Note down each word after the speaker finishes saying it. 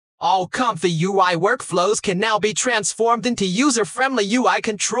All ComfyUI workflows can now be transformed into user-friendly UI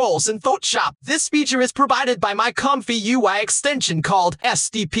controls in Photoshop. This feature is provided by my ComfyUI extension called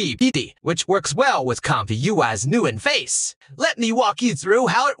SDP, which works well with ComfyUI's new interface. Let me walk you through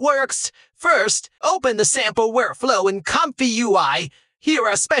how it works. First, open the sample workflow in ComfyUI. Here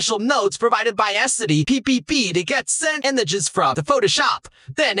are special nodes provided by SDP to get sent images from the Photoshop.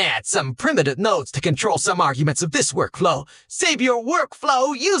 Then add some primitive nodes to control some arguments of this workflow. Save your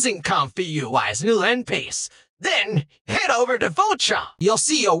workflow using ComfyUI's new interface. Then head over to Photoshop. You'll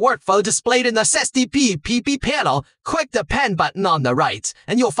see your workflow displayed in the SDP panel. Click the pen button on the right,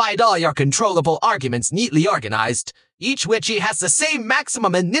 and you'll find all your controllable arguments neatly organized. Each which has the same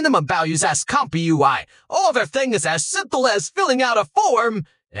maximum and minimum values as ComfyUI. Everything is as simple as filling out a form.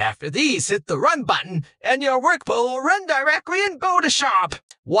 After these, hit the Run button, and your workflow will run directly in Photoshop.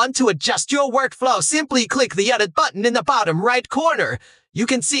 Want to adjust your workflow? Simply click the Edit button in the bottom right corner. You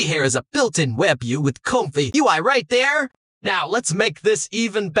can see here is a built-in web view with ComfyUI right there. Now let's make this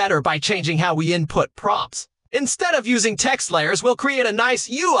even better by changing how we input prompts. Instead of using text layers, we'll create a nice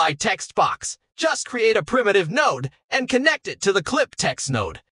UI text box. Just create a primitive node and connect it to the clip text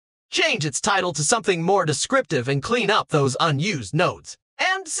node. Change its title to something more descriptive and clean up those unused nodes.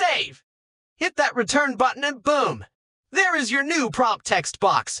 And save. Hit that return button and boom! There is your new prompt text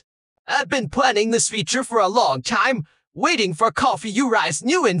box. I've been planning this feature for a long time, waiting for ComfyUI's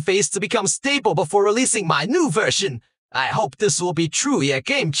new interface to become stable before releasing my new version. I hope this will be truly a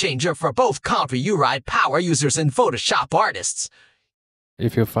game changer for both ComfyUI power users and Photoshop artists.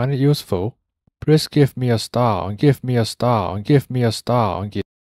 If you find it useful, please give me a star and give me a star and give me a star and give